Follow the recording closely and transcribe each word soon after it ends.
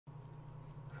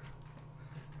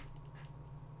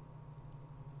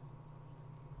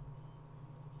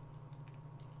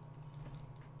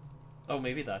Oh,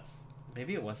 maybe that's...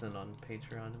 Maybe it wasn't on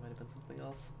Patreon. It might have been something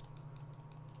else.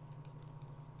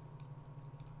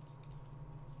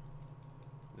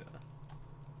 Yeah.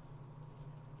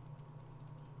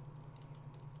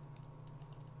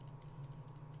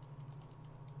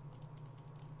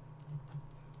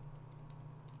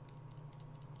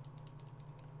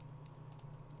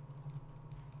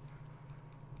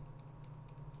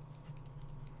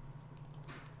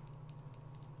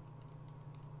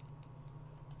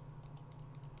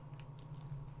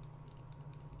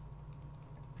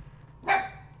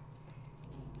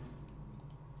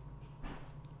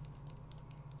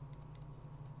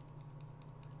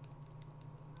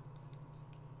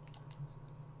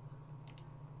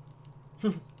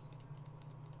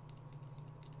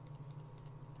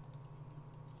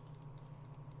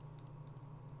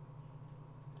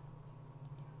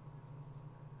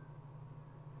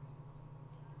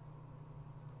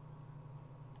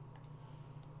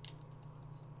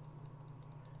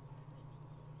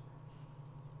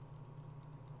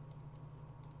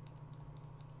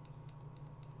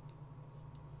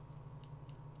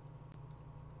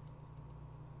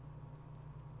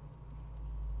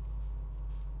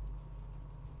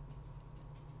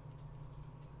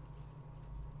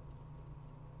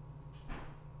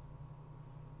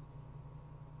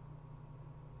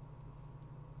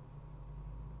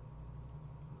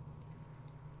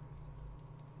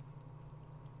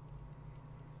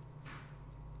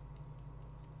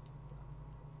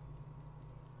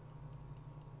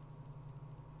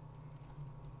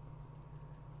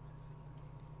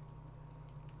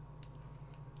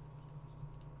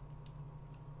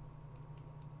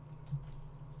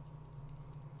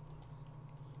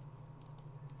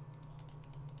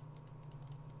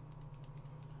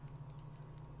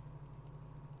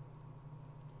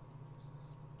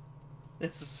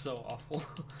 It's so awful.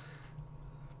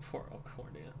 Poor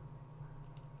Alcornia.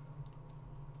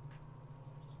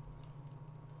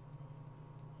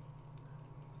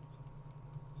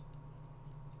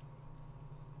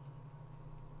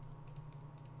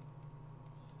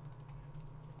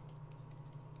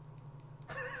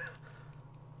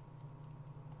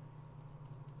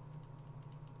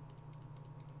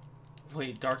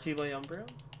 Wait, Darky Lay Umbreon?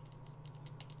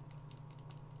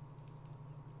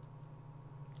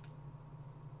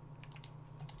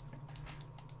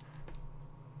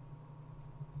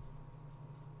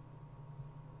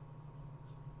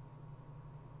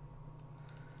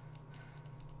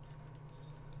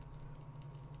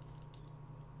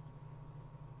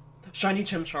 Shiny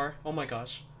Chimchar. Oh my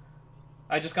gosh.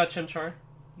 I just got Chimchar.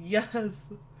 Yes!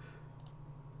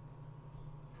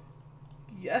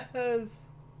 Yes!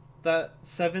 That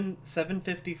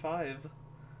 755.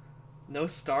 No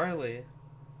Starly.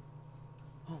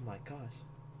 Oh my gosh.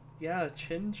 Yeah,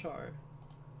 Chimchar.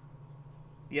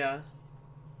 Yeah.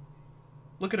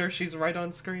 Look at her, she's right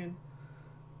on screen.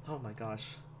 Oh my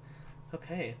gosh.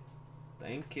 Okay.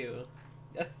 Thank you.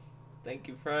 Yes. Thank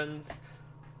you, friends.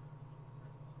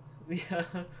 Yeah.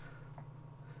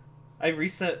 I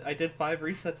did 5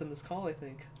 resets in this call, I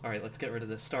think. Alright, let's get rid of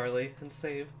this Starly and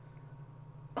save.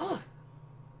 Oh!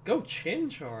 Go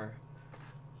Chimchar!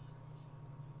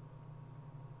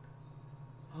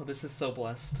 Oh, this is so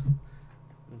blessed. I'm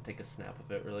gonna take a snap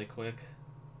of it really quick.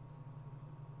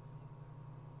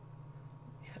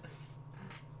 Yes.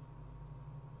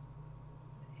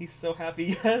 He's so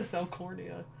happy. Yes,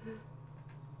 Alcornia.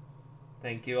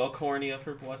 Thank you, Alcornia,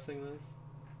 for blessing this.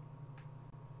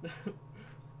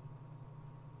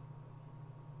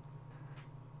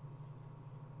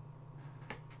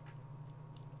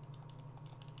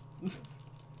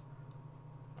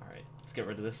 Alright, let's get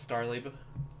rid of this Starly.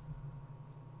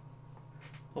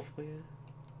 Hopefully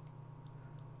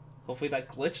that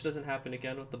glitch doesn't happen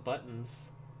again with the buttons.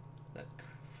 That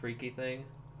freaky thing.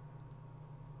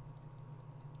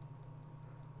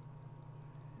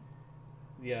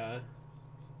 Yeah.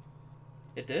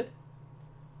 It did?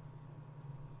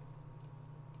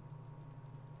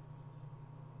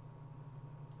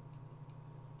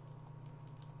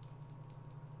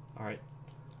 Alright.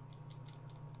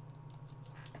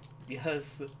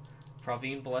 Yes,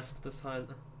 Praveen blessed this hunt.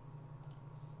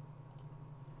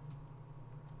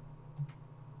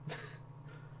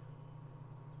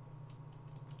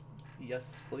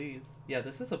 Yes, please. Yeah,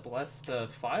 this is a blessed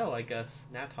file, I guess.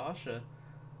 Natasha.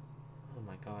 Oh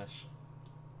my gosh.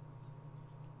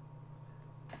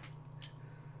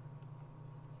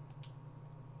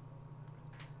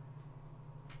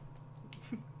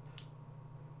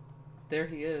 There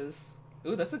he is.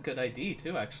 Ooh, that's a good ID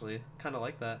too, actually. Kind of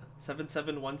like that.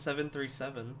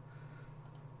 771737.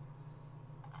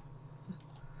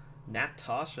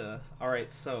 Natasha.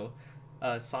 Alright, so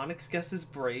Sonic's guess is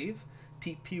Brave.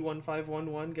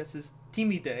 TP1511 guesses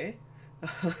Teamy Day.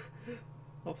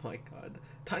 Oh my god.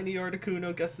 Tiny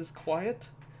Articuno guesses Quiet.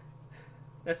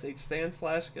 SH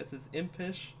Sandslash guesses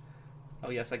Impish. Oh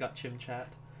yes, I got Chimchat.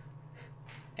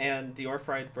 And Dior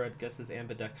Fried Bread guesses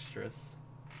Ambidextrous.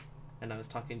 And I was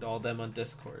talking to all them on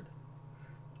Discord.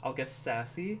 I'll guess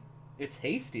Sassy. It's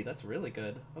Hasty, that's really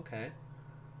good. Okay.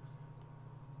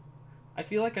 I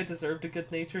feel like I deserved a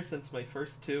good nature since my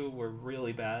first two were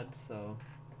really bad, so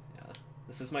yeah.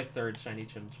 This is my third shiny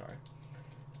Chimchar.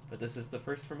 But this is the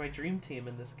first for my dream team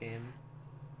in this game.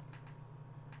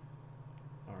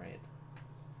 Alright.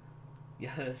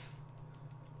 Yes.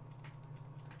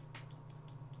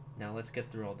 Now let's get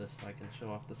through all this so I can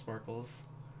show off the sparkles.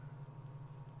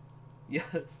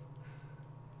 Yes.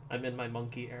 I'm in my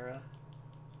monkey era.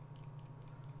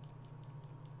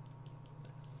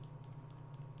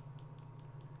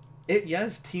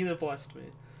 Yes, Tina blessed me.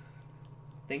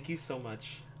 Thank you so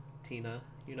much, Tina.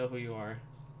 You know who you are.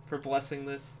 For blessing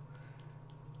this.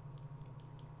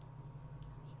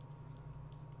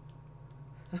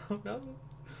 Oh no.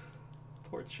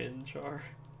 Poor Chimchar.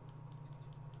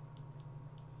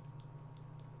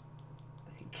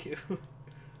 Thank you.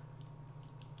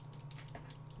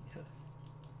 Yes.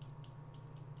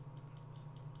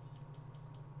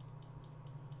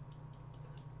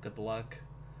 Good luck.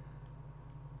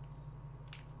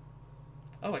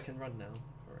 Oh, I can run now.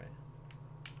 Alright.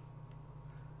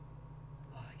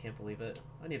 Oh, I can't believe it.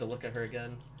 I need to look at her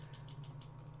again.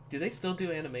 Do they still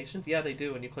do animations? Yeah, they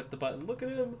do when you click the button. Look at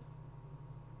him!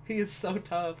 He is so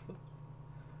tough.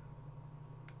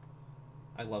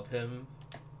 I love him.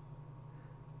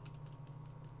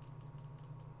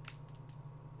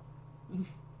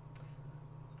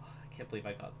 I can't believe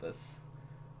I got this.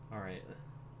 Alright.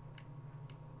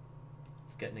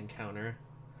 Let's get an encounter.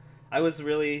 I was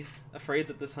really afraid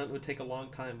that this hunt would take a long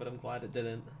time, but I'm glad it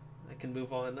didn't. I can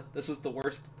move on. This was the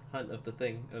worst hunt of the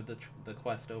thing, of the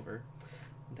quest over.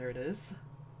 There it is.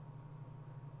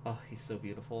 Oh, he's so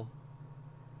beautiful.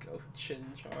 Go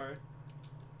Chimchar.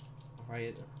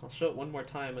 Alright, I'll show it one more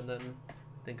time and then I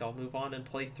think I'll move on and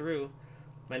play through.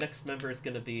 My next member is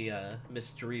going to be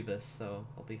Misdreavus, so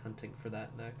I'll be hunting for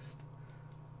that next.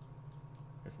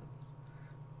 There's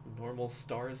a normal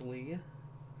Starsley.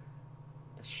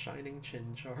 A shining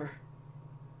Chimchar.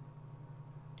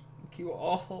 Thank you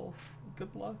all.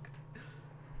 Good luck.